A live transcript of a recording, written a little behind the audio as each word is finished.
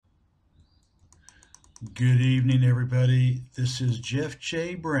Good evening, everybody. This is Jeff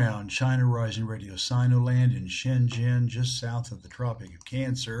J. Brown, China Rising Radio Sinoland in Shenzhen, just south of the Tropic of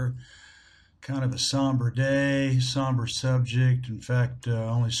Cancer. Kind of a somber day, somber subject. In fact, I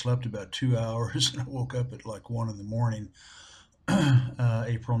only slept about 2 hours and I woke up at like 1 in the morning,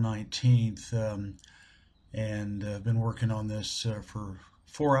 April 19th. And I've been working on this for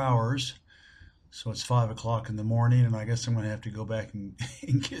 4 hours. So it's 5 o'clock in the morning, and I guess I'm going to have to go back and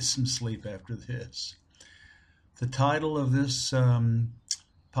get some sleep after this. The title of this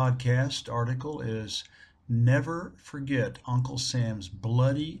podcast article is Never Forget Uncle Sam's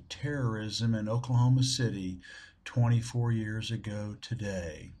Bloody Terrorism in Oklahoma City 24 years ago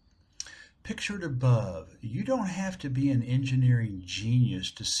today. Pictured above, you don't have to be an engineering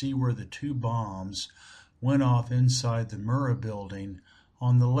genius to see where the two bombs went off inside the Murrah building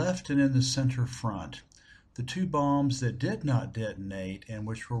on the left and in the center front. The two bombs that did not detonate and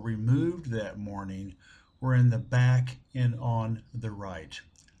which were removed that morning were in the back and on the right.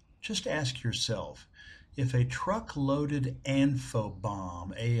 Just ask yourself, if a truck-loaded ANFO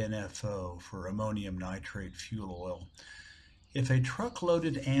bomb, ANFO for ammonium nitrate fuel oil, if a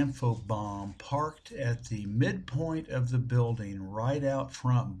truck-loaded ANFO bomb parked at the midpoint of the building right out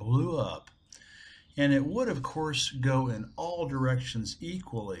front blew up, and it would, of course, go in all directions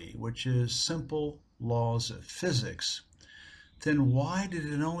equally, which is simple laws of physics, then why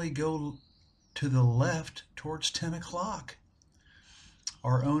did it only go to the left towards 10 o'clock?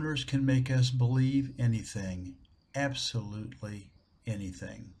 Our owners can make us believe anything, absolutely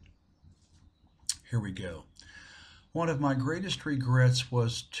anything. Here we go. One of my greatest regrets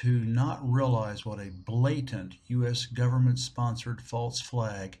was to not realize what a blatant U.S. government-sponsored false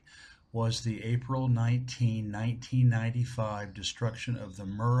flag was the April 19, 1995 destruction of the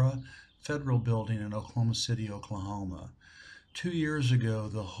Murrah Federal Building in Oklahoma City, Oklahoma. 2 years ago,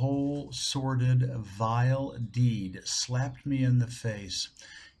 the whole sordid, vile deed slapped me in the face,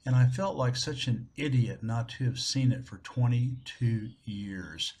 and I felt like such an idiot not to have seen it for 22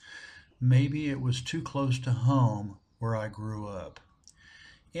 years. Maybe it was too close to home where I grew up.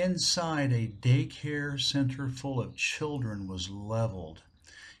 Inside, a daycare center full of children was leveled.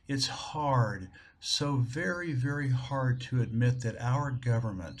 It's hard, so very, very hard to admit that our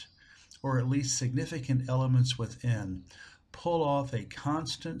government, or at least significant elements within, pull off a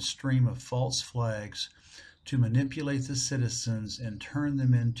constant stream of false flags to manipulate the citizens and turn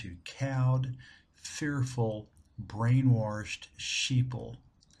them into cowed, fearful, brainwashed sheeple.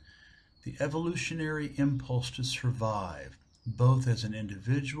 The evolutionary impulse to survive, both as an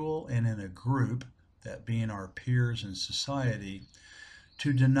individual and in a group, that being our peers in society,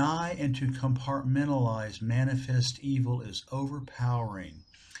 to deny and to compartmentalize manifest evil is overpowering,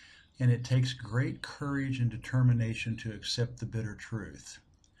 and it takes great courage and determination to accept the bitter truth.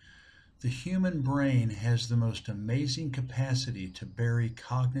 The human brain has the most amazing capacity to bury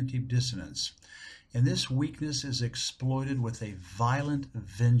cognitive dissonance, and this weakness is exploited with a violent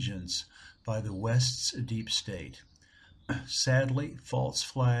vengeance by the West's deep state. Sadly, false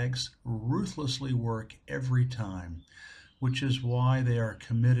flags ruthlessly work every time, which is why they are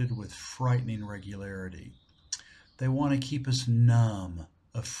committed with frightening regularity. They want to keep us numb,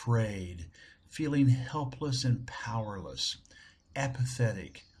 afraid, feeling helpless and powerless,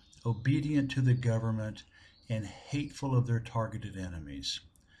 apathetic, obedient to the government, and hateful of their targeted enemies.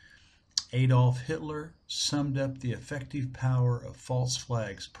 Adolf Hitler summed up the effective power of false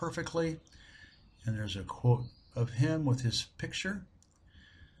flags perfectly, and there's a quote of him with his picture.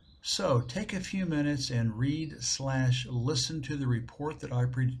 So take a few minutes and read/listen to the report that I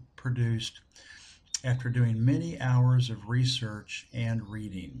produced after doing many hours of research and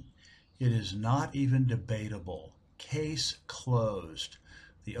reading. It is not even debatable. Case closed.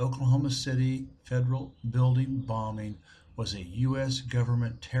 The Oklahoma City Federal Building bombing was a U.S.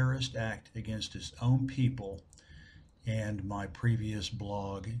 government terrorist act against its own people, and my previous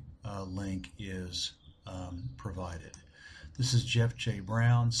blog link is provided. This is Jeff J.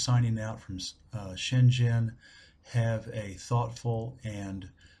 Brown signing out from Shenzhen. Have a thoughtful and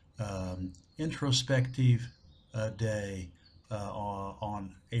introspective day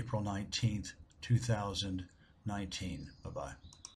on April 19th, 2019. Bye-bye.